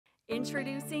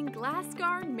Introducing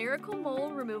GLASSGUARD Miracle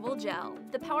Mold Removal Gel,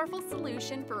 the powerful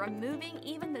solution for removing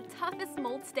even the toughest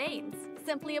mold stains.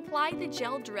 Simply apply the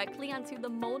gel directly onto the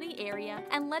moldy area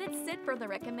and let it sit for the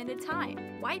recommended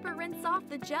time. Wipe or rinse off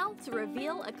the gel to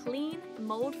reveal a clean,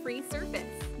 mold-free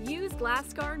surface. Use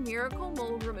GLASSGUARD Miracle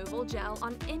Mold Removal Gel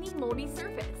on any moldy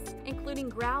surface, including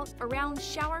grout around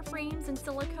shower frames and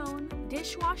silicone,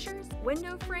 dishwashers,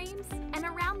 window frames, and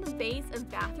around the base of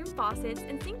bathroom faucets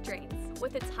and sink drains.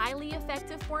 With its highly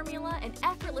effective formula and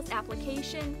effortless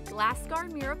application,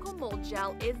 GLASSGUARD Miracle Mold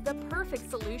Gel is the perfect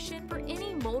solution for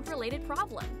any mold-related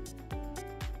problem.